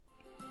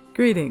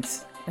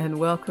Greetings and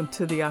welcome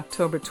to the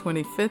October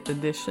 25th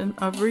edition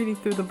of Reading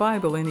Through the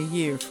Bible in a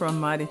Year from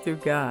Mighty Through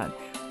God.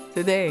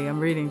 Today I'm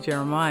reading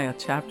Jeremiah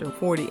chapter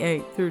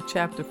 48 through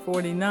chapter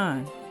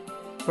 49,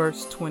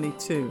 verse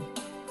 22,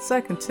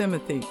 2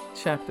 Timothy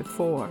chapter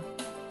 4,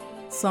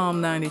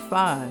 Psalm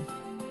 95,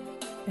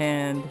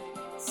 and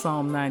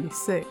Psalm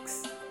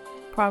 96,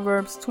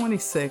 Proverbs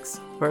 26,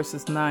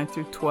 verses 9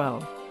 through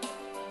 12.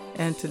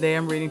 And today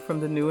I'm reading from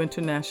the New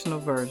International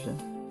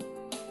Version.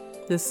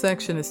 This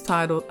section is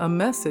titled, A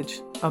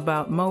Message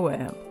About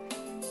Moab.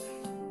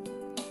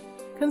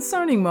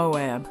 Concerning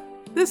Moab,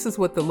 this is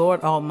what the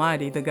Lord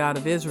Almighty, the God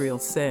of Israel,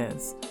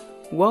 says.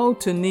 Woe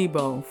to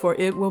Nebo, for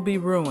it will be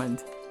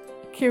ruined.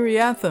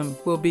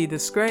 Kiriathim will be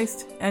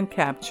disgraced and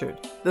captured.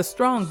 The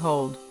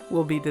stronghold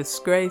will be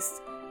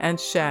disgraced and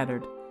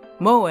shattered.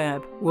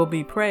 Moab will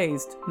be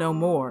praised no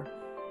more.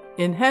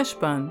 In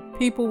Heshbon,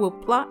 people will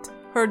plot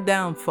her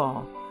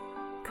downfall.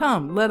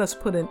 Come, let us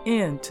put an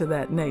end to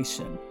that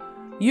nation.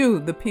 You,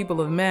 the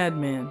people of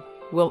madmen,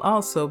 will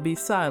also be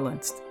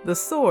silenced. The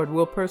sword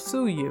will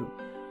pursue you.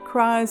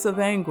 Cries of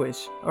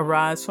anguish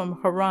arise from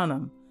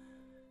Horonaim.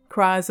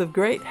 Cries of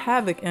great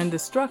havoc and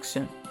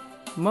destruction.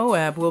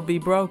 Moab will be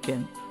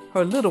broken.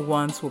 Her little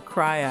ones will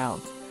cry out.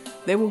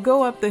 They will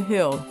go up the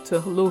hill to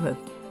Luhith,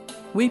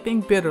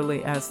 weeping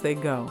bitterly as they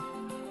go.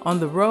 On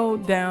the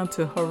road down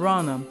to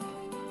Horonaim,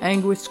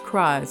 anguished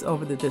cries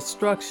over the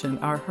destruction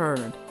are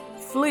heard.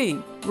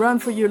 Flee, run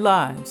for your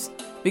lives.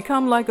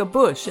 Become like a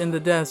bush in the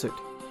desert.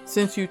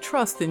 Since you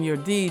trust in your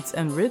deeds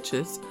and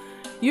riches,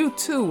 you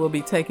too will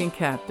be taken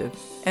captive,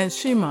 and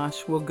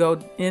Shemash will go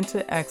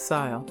into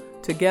exile,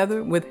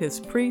 together with his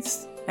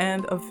priests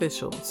and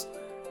officials.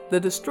 The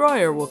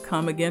destroyer will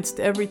come against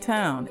every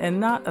town, and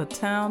not a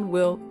town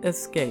will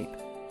escape.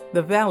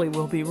 The valley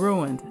will be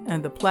ruined,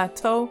 and the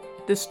plateau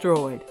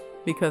destroyed,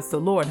 because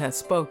the Lord has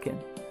spoken.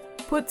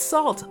 Put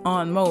salt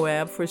on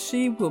Moab, for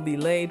she will be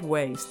laid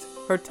waste.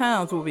 Her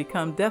towns will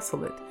become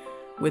desolate,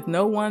 with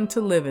no one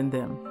to live in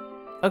them.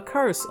 A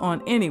curse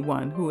on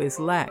anyone who is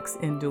lax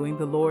in doing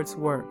the Lord's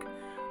work.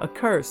 A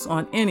curse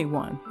on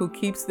anyone who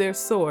keeps their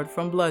sword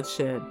from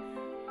bloodshed.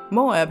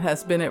 Moab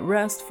has been at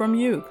rest from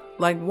youth,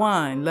 like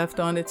wine left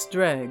on its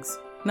dregs,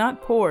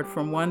 not poured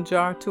from one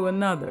jar to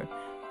another.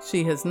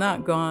 She has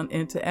not gone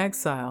into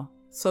exile,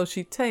 so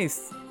she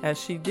tastes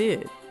as she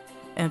did,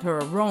 and her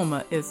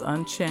aroma is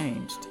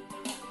unchanged.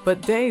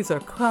 But days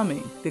are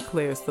coming,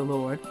 declares the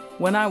Lord,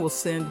 when I will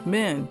send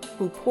men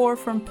who pour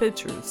from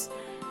pitchers,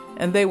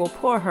 and they will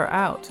pour her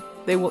out.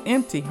 They will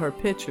empty her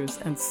pitchers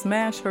and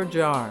smash her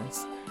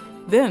jars.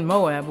 Then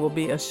Moab will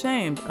be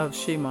ashamed of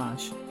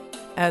Shemash,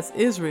 as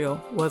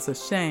Israel was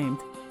ashamed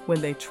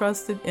when they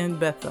trusted in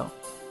Bethel.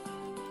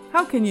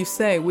 How can you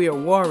say we are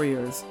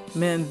warriors,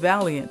 men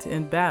valiant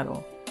in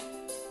battle?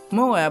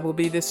 Moab will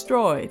be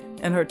destroyed,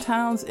 and her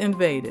towns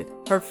invaded.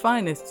 Her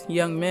finest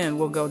young men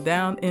will go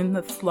down in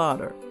the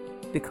slaughter,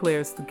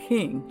 declares the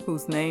King,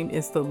 whose name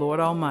is the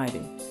Lord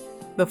Almighty.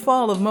 The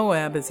fall of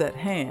Moab is at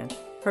hand.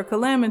 Her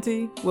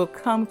calamity will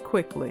come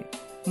quickly.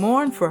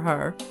 Mourn for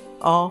her,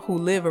 all who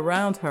live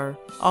around her,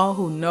 all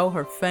who know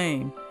her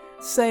fame.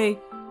 Say,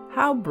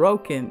 how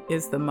broken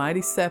is the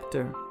mighty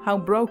scepter, how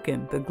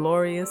broken the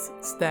glorious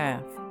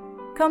staff.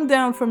 Come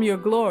down from your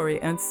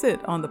glory and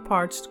sit on the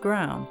parched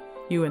ground,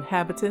 you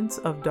inhabitants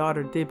of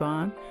daughter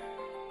Dibon,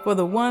 for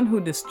the one who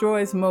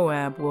destroys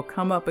Moab will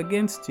come up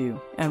against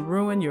you and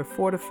ruin your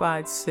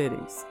fortified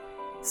cities.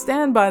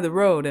 Stand by the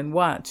road and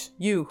watch,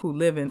 you who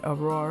live in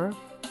Aurora.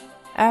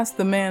 Ask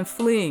the man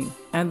fleeing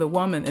and the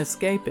woman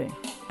escaping.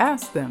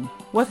 Ask them,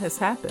 what has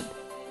happened?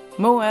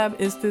 Moab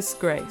is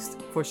disgraced,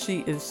 for she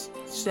is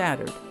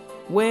shattered.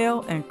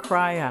 Wail and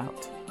cry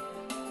out.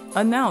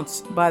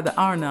 Announce by the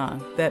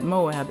Arnon that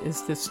Moab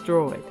is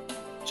destroyed.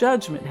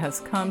 Judgment has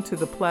come to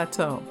the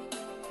plateau,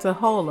 to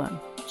Holon,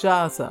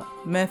 Jaza,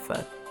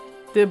 Mephah,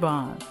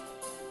 Dibon,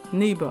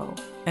 Nebo,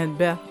 and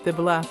Beth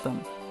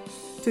Diblatham,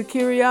 to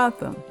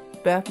Kiriathim,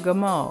 Beth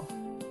Gamal,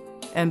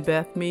 and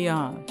Beth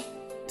Meon,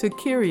 to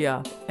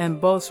Kiriath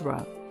and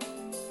Bozrah,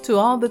 to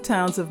all the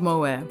towns of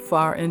Moab,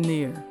 far and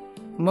near.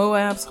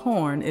 Moab's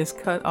horn is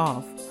cut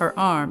off, her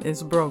arm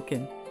is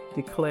broken,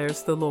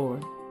 declares the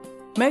Lord.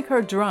 Make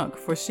her drunk,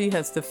 for she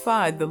has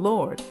defied the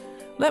Lord.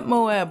 Let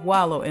Moab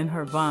wallow in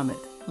her vomit.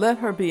 Let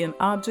her be an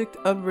object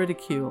of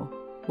ridicule.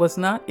 Was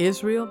not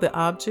Israel the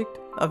object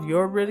of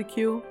your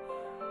ridicule?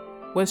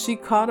 Was she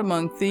caught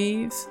among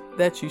thieves,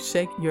 that you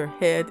shake your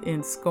head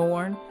in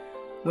scorn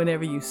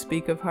whenever you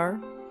speak of her?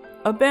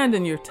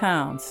 Abandon your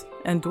towns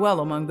and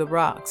dwell among the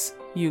rocks,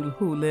 you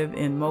who live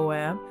in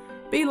Moab.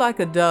 Be like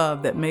a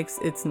dove that makes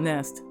its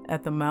nest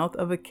at the mouth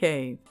of a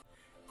cave.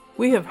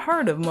 We have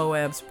heard of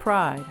Moab's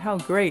pride, how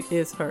great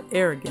is her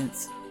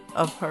arrogance,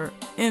 of her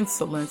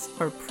insolence,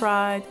 her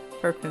pride,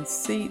 her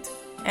conceit,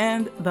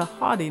 and the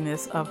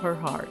haughtiness of her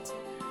heart.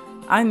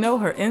 I know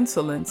her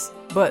insolence,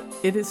 but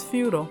it is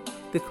futile,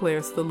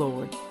 declares the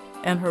Lord,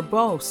 and her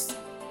boasts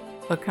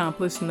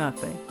accomplish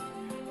nothing.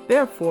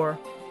 Therefore,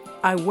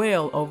 I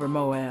wail over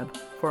Moab.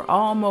 For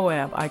all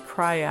Moab I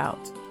cry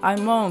out. I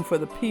moan for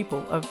the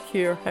people of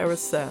Kir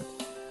Hareseth.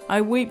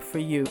 I weep for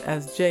you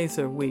as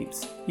Jazer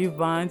weeps, you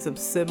vines of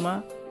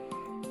Sibmah.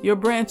 Your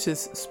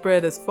branches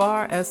spread as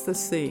far as the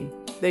sea.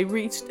 They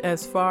reached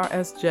as far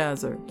as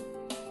Jazer.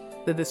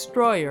 The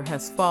destroyer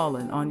has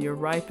fallen on your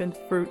ripened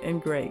fruit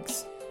and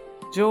grapes.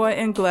 Joy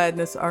and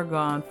gladness are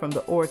gone from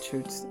the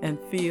orchards and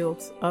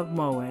fields of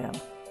Moab.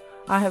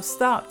 I have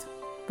stopped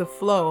the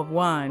flow of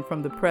wine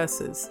from the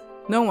presses.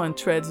 No one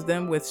treads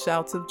them with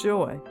shouts of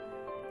joy.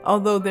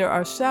 Although there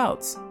are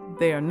shouts,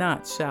 they are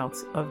not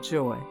shouts of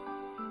joy.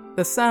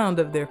 The sound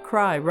of their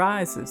cry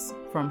rises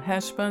from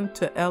Heshbon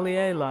to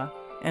Elealeh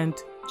and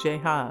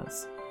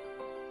Jahaz,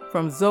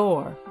 from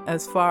Zoar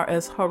as far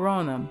as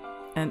Horonim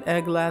and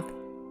Eglath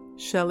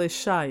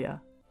Shelishiyah.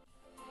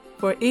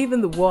 For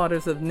even the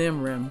waters of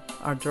Nimrim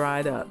are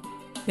dried up.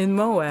 In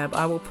Moab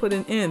I will put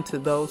an end to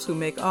those who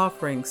make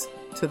offerings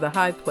to the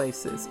high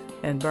places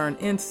and burn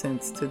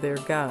incense to their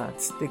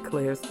gods,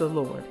 declares the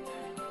Lord.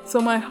 So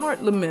my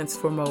heart laments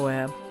for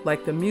Moab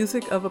like the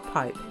music of a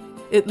pipe.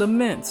 It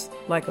laments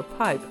like a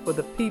pipe for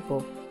the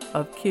people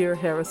of Kir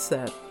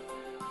Hareseth.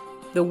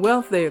 The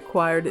wealth they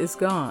acquired is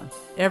gone.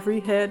 Every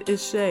head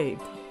is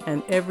shaved,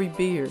 and every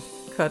beard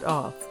cut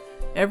off.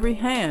 Every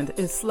hand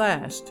is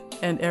slashed,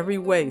 and every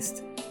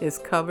waist is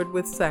covered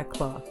with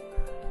sackcloth.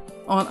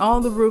 On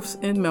all the roofs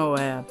in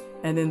Moab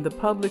and in the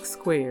public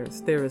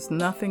squares there is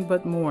nothing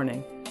but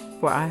mourning,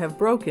 for I have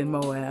broken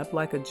Moab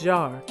like a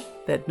jar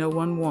that no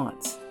one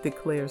wants,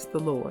 declares the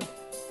Lord.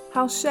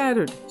 How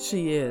shattered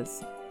she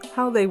is!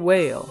 How they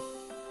wail!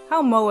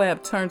 How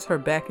Moab turns her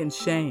back in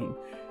shame!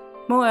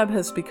 Moab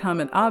has become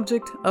an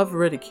object of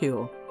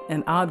ridicule,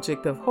 an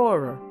object of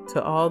horror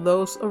to all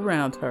those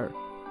around her.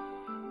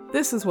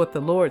 This is what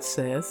the Lord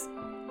says.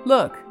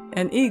 Look,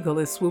 an eagle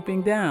is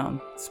swooping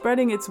down,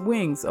 spreading its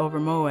wings over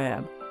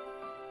Moab.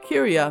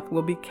 Kiriath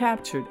will be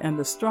captured and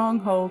the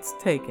strongholds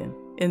taken.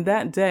 In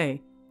that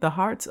day, the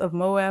hearts of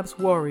Moab's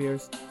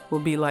warriors will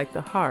be like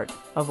the heart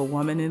of a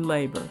woman in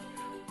labor.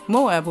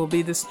 Moab will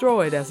be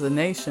destroyed as a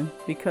nation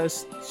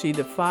because she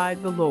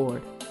defied the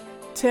Lord.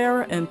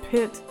 Terror and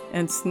pit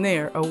and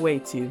snare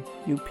await you,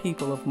 you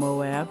people of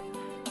Moab,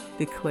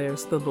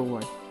 declares the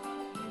Lord.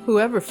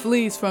 Whoever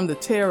flees from the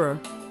terror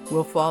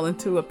will fall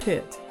into a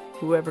pit.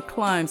 Whoever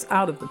climbs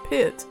out of the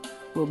pit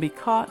will be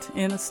caught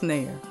in a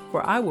snare,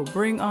 for I will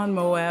bring on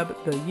Moab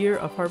the year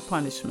of her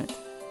punishment,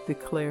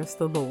 declares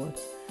the Lord.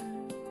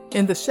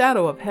 In the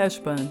shadow of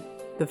Heshbon,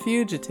 the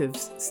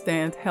fugitives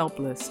stand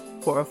helpless,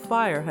 for a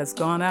fire has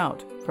gone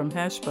out from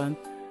Heshbon,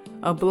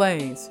 a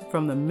blaze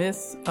from the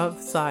midst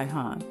of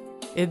Sihon.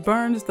 It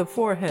burns the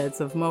foreheads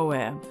of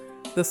Moab,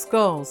 the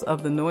skulls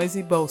of the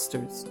noisy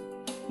boasters.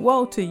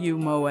 Woe to you,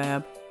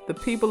 Moab! The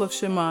people of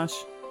Shemash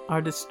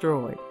are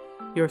destroyed.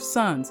 Your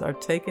sons are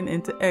taken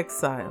into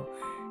exile,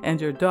 and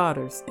your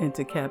daughters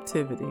into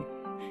captivity.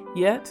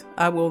 Yet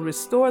I will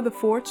restore the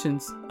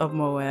fortunes of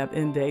Moab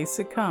in days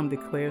to come,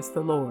 declares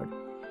the Lord.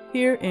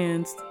 Here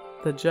ends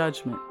the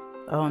judgment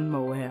on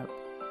Moab.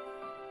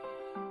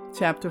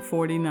 Chapter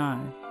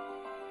 49.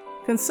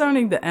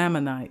 Concerning the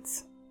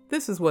Ammonites,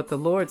 this is what the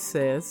Lord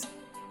says.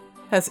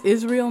 Has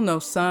Israel no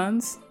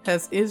sons?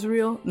 Has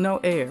Israel no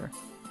heir?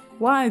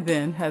 Why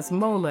then has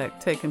Molech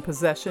taken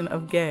possession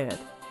of Gad?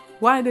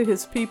 Why do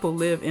his people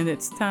live in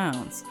its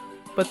towns?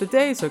 But the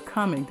days are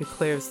coming,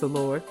 declares the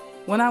Lord,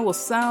 when I will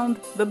sound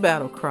the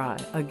battle cry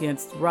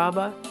against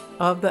Rabbah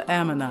of the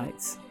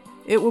Ammonites.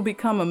 It will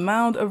become a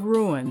mound of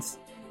ruins,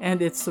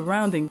 and its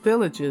surrounding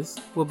villages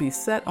will be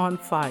set on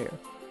fire.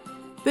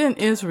 Then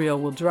Israel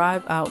will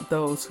drive out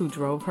those who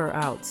drove her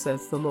out,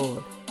 says the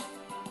Lord.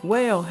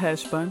 Wail,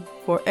 Heshbon,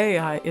 for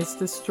Ai is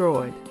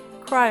destroyed.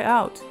 Cry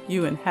out,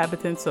 you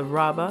inhabitants of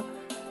Rabbah.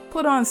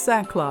 Put on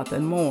sackcloth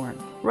and mourn.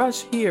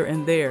 Rush here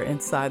and there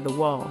inside the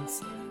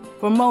walls.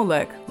 For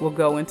Molech will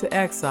go into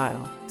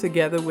exile,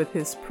 together with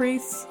his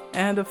priests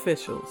and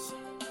officials.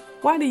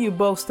 Why do you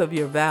boast of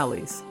your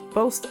valleys?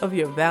 Boast of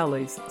your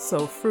valleys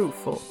so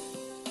fruitful.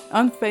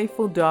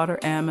 Unfaithful daughter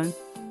Ammon,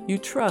 you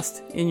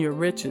trust in your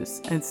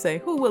riches and say,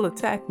 who will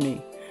attack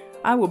me?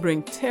 I will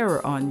bring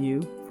terror on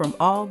you from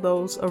all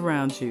those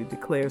around you,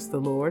 declares the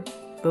Lord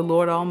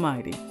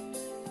Almighty.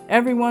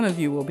 Every one of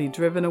you will be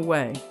driven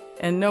away,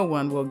 and no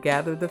one will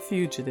gather the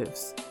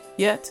fugitives.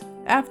 Yet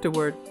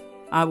afterward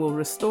I will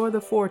restore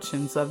the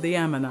fortunes of the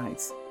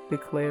Ammonites,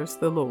 declares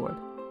the Lord.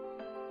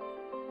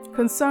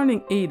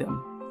 Concerning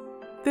Edom,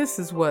 this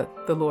is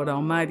what the Lord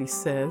Almighty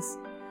says.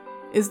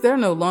 Is there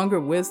no longer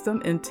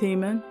wisdom in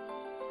Teman?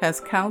 Has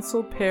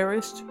counsel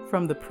perished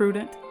from the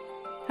prudent?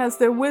 Has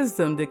their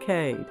wisdom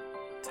decayed?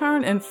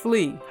 Turn and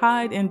flee,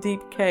 hide in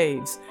deep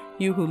caves,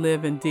 you who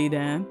live in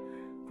Dedan,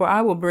 for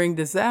I will bring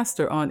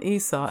disaster on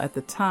Esau at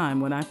the time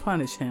when I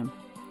punish him.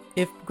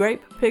 If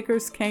grape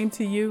pickers came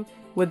to you,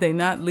 would they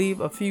not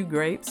leave a few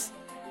grapes?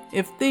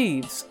 If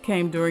thieves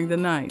came during the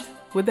night,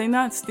 would they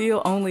not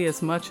steal only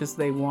as much as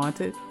they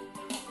wanted?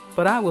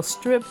 But I will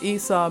strip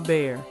Esau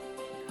bare.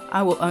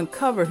 I will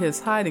uncover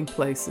his hiding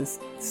places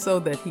so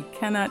that he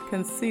cannot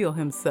conceal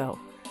himself.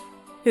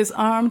 His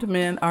armed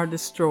men are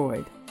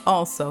destroyed,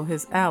 also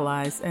his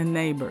allies and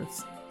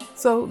neighbors.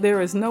 So there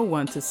is no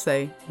one to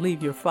say,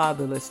 "Leave your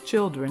fatherless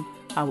children,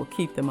 I will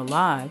keep them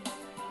alive."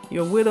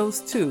 Your widows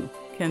too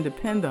can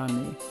depend on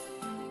me.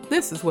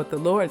 This is what the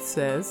Lord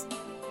says: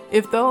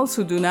 if those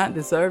who do not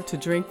deserve to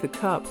drink the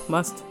cup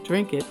must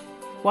drink it,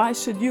 why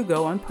should you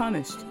go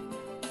unpunished?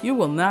 You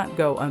will not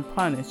go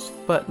unpunished,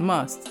 but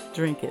must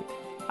drink it.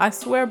 I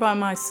swear by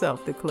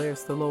myself,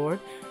 declares the Lord,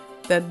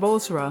 that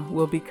Bozrah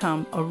will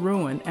become a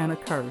ruin and a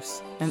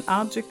curse, an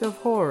object of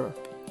horror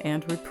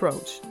and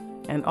reproach,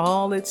 and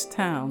all its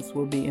towns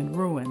will be in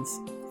ruins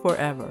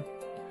forever.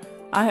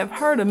 I have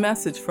heard a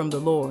message from the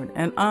Lord.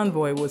 An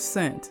envoy was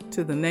sent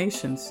to the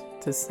nations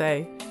to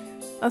say,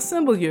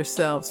 "Assemble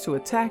yourselves to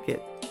attack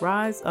it.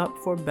 Rise up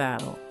for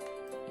battle.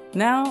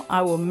 Now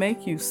I will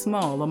make you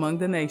small among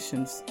the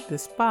nations,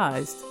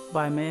 despised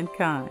by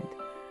mankind.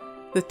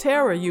 The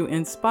terror you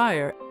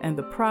inspire and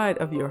the pride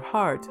of your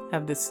heart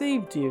have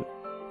deceived you,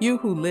 you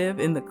who live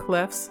in the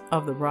clefts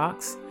of the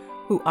rocks,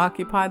 who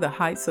occupy the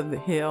heights of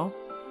the hill.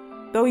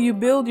 Though you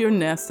build your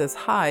nest as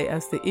high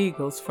as the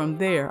eagles, from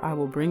there I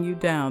will bring you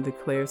down,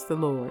 declares the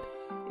Lord.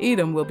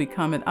 Edom will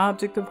become an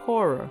object of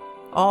horror.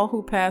 All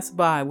who pass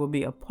by will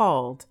be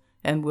appalled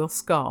and will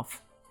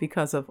scoff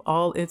because of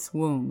all its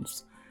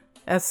wounds.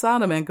 As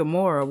Sodom and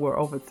Gomorrah were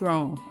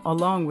overthrown,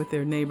 along with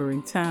their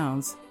neighboring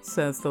towns,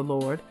 says the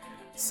Lord,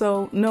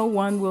 so no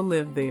one will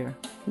live there,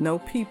 no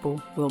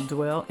people will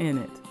dwell in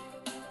it.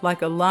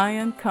 Like a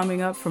lion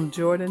coming up from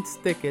Jordan's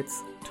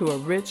thickets to a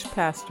rich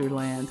pasture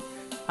land,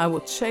 I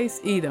will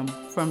chase Edom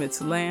from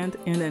its land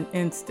in an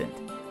instant.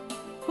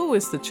 Who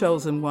is the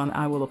chosen one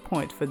I will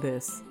appoint for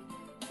this?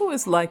 Who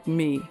is like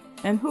me,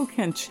 and who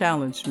can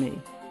challenge me?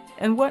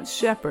 And what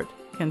shepherd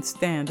can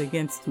stand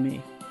against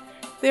me?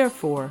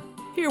 Therefore,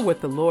 hear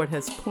what the Lord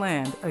has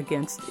planned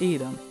against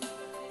Edom,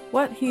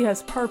 what he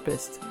has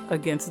purposed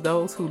against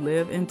those who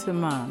live in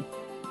Teman.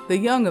 The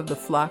young of the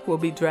flock will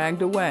be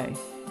dragged away.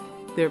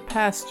 Their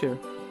pasture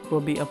will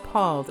be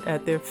appalled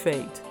at their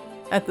fate.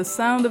 At the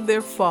sound of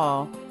their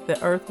fall,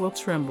 the earth will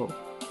tremble.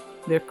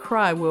 Their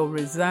cry will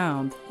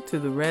resound to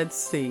the Red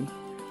Sea.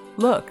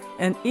 Look,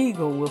 an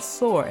eagle will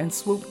soar and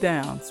swoop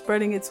down,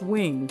 spreading its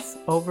wings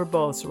over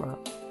Bozrah.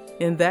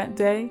 In that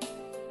day,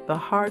 the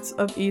hearts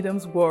of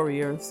Edom's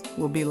warriors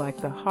will be like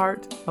the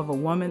heart of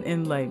a woman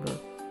in labor.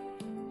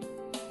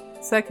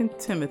 2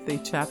 Timothy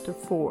chapter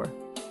 4.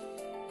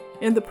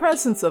 In the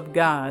presence of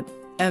God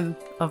and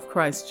of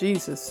Christ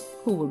Jesus,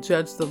 who will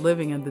judge the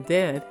living and the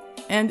dead,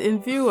 and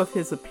in view of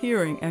his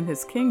appearing and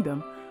his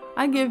kingdom,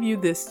 I give you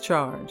this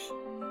charge.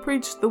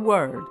 Preach the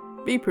word.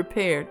 Be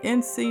prepared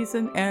in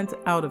season and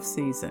out of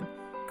season.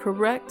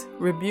 Correct,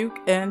 rebuke,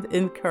 and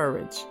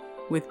encourage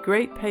with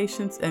great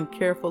patience and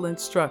careful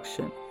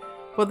instruction.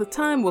 For the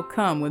time will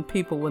come when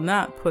people will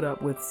not put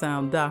up with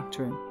sound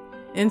doctrine.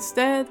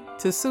 Instead,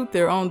 to suit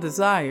their own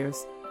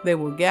desires, they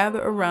will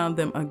gather around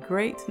them a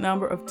great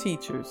number of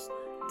teachers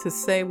to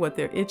say what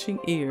their itching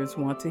ears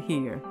want to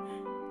hear.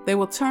 They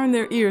will turn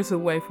their ears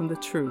away from the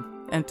truth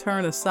and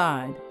turn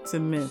aside to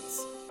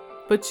myths.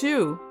 But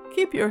you,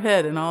 keep your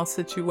head in all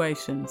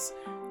situations.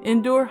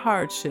 Endure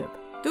hardship.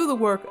 Do the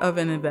work of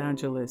an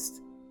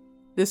evangelist.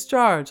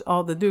 Discharge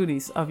all the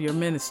duties of your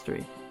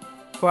ministry.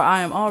 For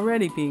I am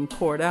already being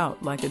poured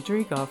out like a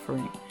drink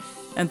offering,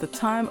 and the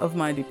time of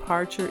my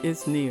departure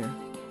is near.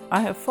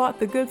 I have fought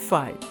the good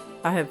fight.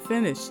 I have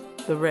finished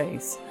the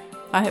race.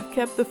 I have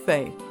kept the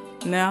faith.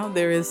 Now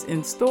there is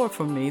in store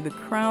for me the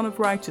crown of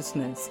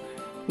righteousness,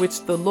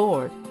 which the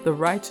Lord, the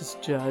righteous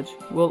judge,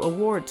 will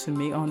award to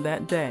me on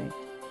that day.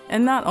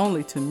 And not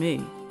only to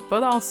me,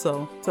 but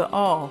also to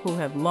all who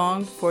have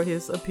longed for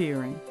his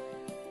appearing.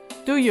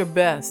 Do your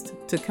best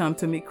to come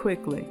to me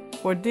quickly,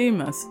 for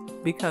Demas,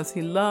 because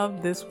he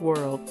loved this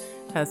world,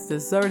 has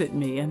deserted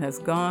me and has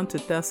gone to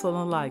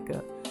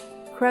Thessalonica.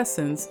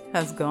 Crescens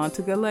has gone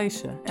to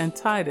Galatia, and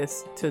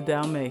Titus to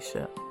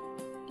Dalmatia.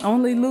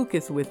 Only Luke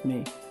is with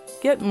me.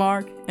 Get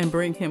Mark and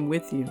bring him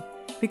with you,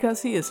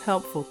 because he is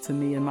helpful to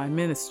me in my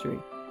ministry.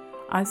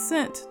 I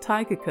sent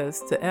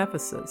Tychicus to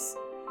Ephesus.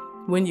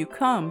 When you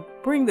come,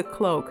 bring the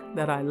cloak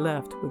that I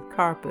left with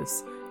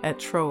Carpus at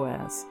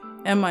Troas,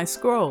 and my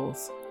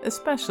scrolls,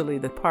 especially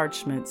the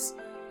parchments.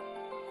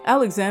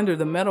 Alexander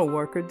the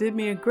metalworker did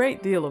me a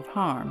great deal of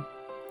harm.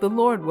 The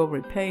Lord will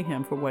repay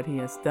him for what he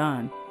has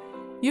done.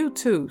 You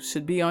too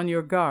should be on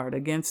your guard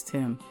against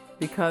him,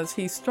 because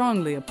he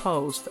strongly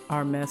opposed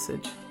our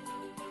message.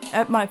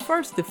 At my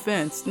first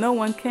defense, no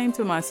one came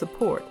to my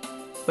support,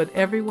 but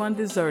everyone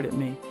deserted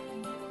me.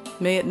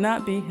 May it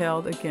not be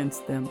held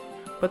against them.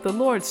 But the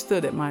Lord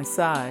stood at my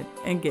side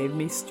and gave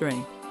me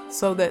strength,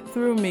 so that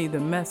through me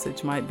the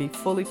message might be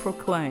fully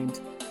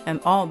proclaimed,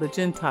 and all the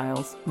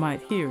Gentiles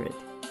might hear it.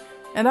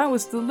 And I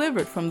was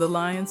delivered from the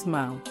lion's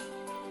mouth.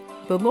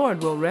 The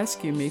Lord will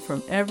rescue me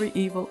from every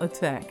evil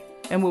attack,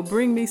 and will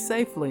bring me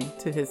safely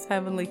to his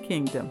heavenly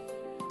kingdom.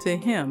 To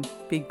him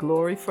be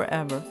glory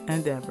forever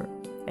and ever.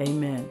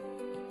 Amen.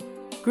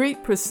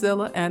 Greet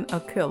Priscilla and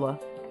Aquila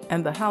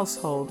and the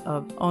household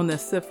of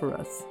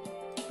Onesiphorus.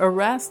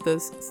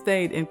 Erastus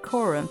stayed in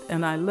Corinth,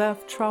 and I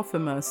left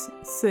Trophimus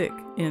sick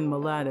in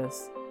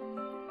Miletus.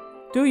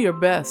 Do your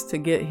best to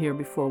get here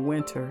before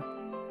winter.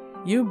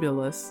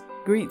 Eubulus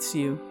greets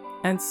you,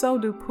 and so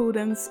do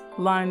Pudens,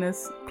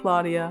 Linus,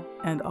 Claudia,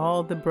 and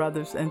all the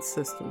brothers and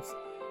sisters.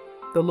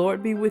 The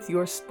Lord be with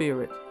your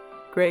spirit.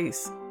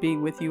 Grace be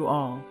with you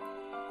all.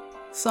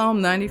 Psalm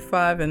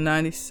 95 and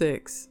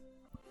 96.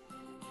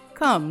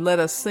 Come, let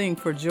us sing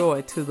for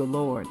joy to the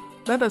Lord.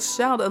 Let us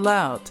shout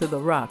aloud to the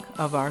rock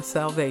of our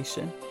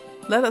salvation.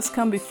 Let us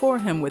come before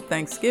him with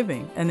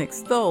thanksgiving and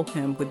extol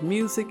him with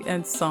music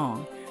and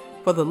song.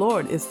 For the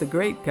Lord is the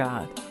great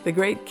God, the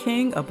great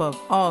King above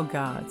all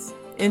gods.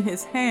 In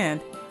his hand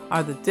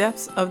are the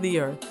depths of the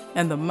earth,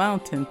 and the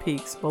mountain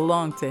peaks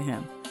belong to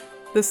him.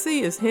 The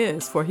sea is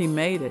his, for he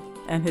made it,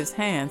 and his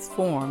hands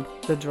formed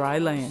the dry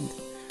land.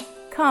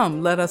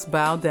 Come, let us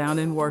bow down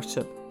and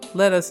worship.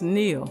 Let us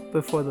kneel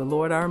before the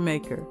Lord our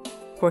Maker,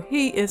 for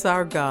he is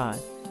our God,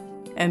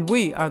 and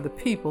we are the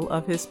people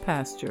of his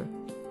pasture,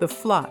 the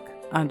flock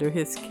under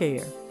his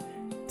care.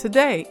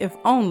 Today, if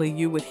only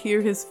you would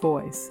hear his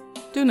voice,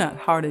 do not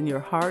harden your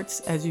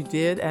hearts as you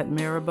did at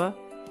Meribah,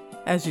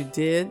 as you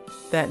did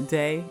that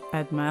day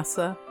at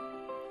Massah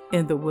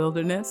in the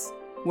wilderness,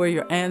 where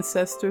your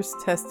ancestors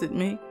tested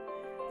me.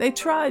 They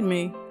tried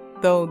me,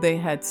 though they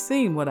had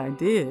seen what I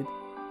did.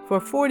 For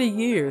 40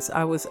 years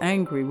I was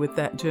angry with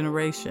that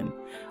generation.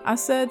 I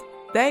said,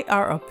 they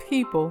are a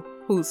people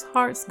whose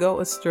hearts go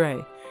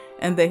astray,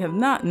 and they have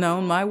not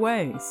known my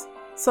ways.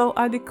 So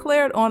I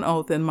declared on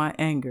oath in my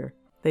anger,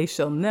 they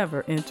shall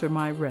never enter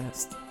my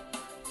rest.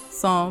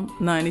 Psalm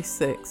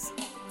 96.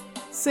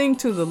 Sing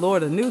to the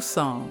Lord a new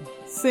song.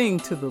 Sing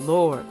to the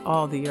Lord,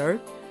 all the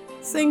earth.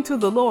 Sing to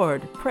the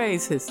Lord,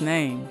 praise his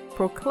name.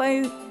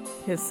 Proclaim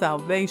his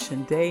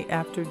salvation day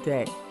after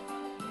day.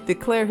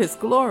 Declare his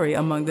glory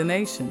among the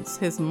nations,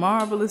 his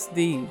marvelous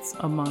deeds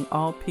among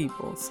all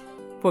peoples.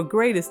 For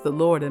great is the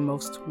Lord and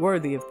most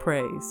worthy of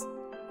praise.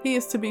 He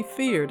is to be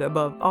feared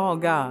above all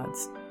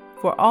gods,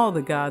 for all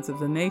the gods of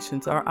the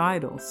nations are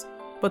idols.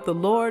 But the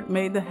Lord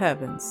made the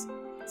heavens.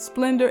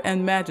 Splendor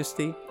and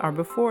majesty are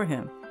before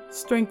him.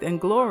 Strength and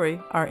glory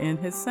are in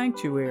his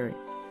sanctuary.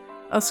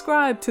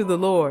 Ascribe to the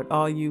Lord,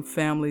 all you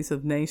families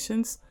of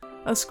nations.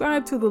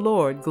 Ascribe to the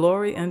Lord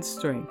glory and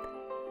strength.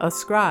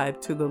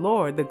 Ascribe to the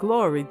Lord the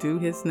glory due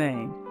his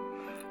name.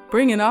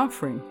 Bring an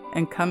offering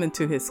and come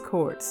into his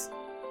courts.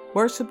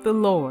 Worship the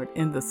Lord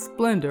in the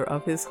splendor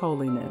of his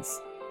holiness.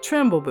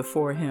 Tremble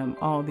before him,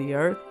 all the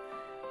earth.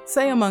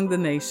 Say among the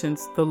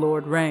nations, the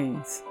Lord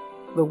reigns.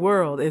 The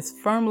world is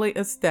firmly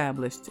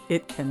established.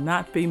 It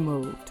cannot be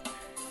moved.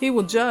 He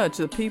will judge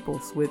the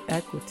peoples with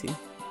equity.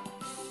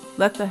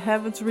 Let the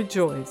heavens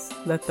rejoice.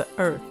 Let the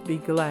earth be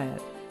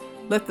glad.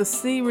 Let the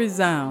sea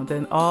resound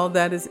and all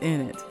that is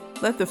in it.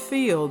 Let the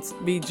fields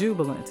be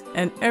jubilant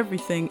and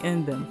everything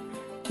in them.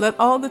 Let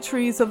all the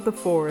trees of the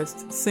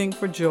forest sing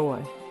for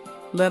joy.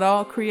 Let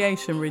all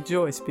creation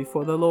rejoice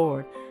before the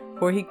Lord,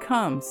 for he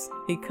comes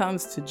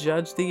to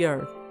judge the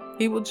earth.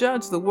 He will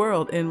judge the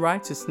world in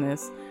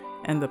righteousness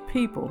and the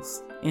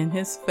peoples in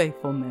his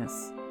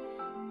faithfulness.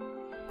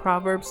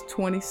 Proverbs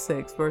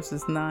 26,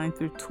 verses 9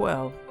 through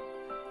 12.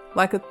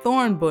 Like a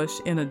thorn bush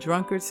in a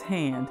drunkard's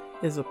hand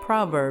is a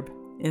proverb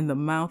in the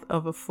mouth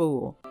of a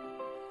fool.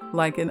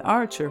 Like an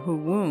archer who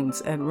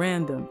wounds at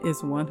random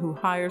is one who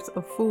hires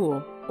a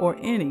fool or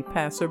any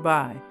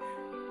passerby.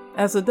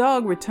 As a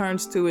dog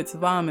returns to its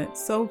vomit,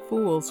 so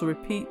fools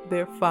repeat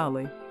their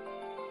folly.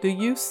 Do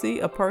you see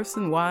a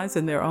person wise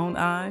in their own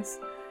eyes?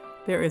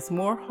 There is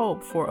more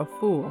hope for a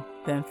fool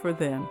than for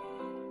them.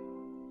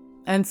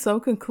 And so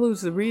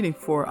concludes the reading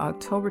for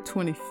October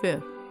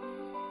 25th.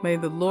 May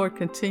the Lord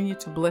continue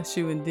to bless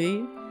you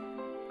indeed.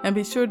 And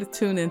be sure to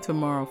tune in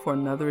tomorrow for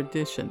another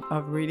edition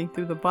of Reading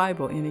Through the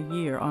Bible in a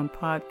Year on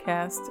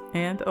podcast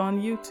and on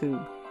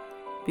YouTube.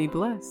 Be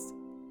blessed.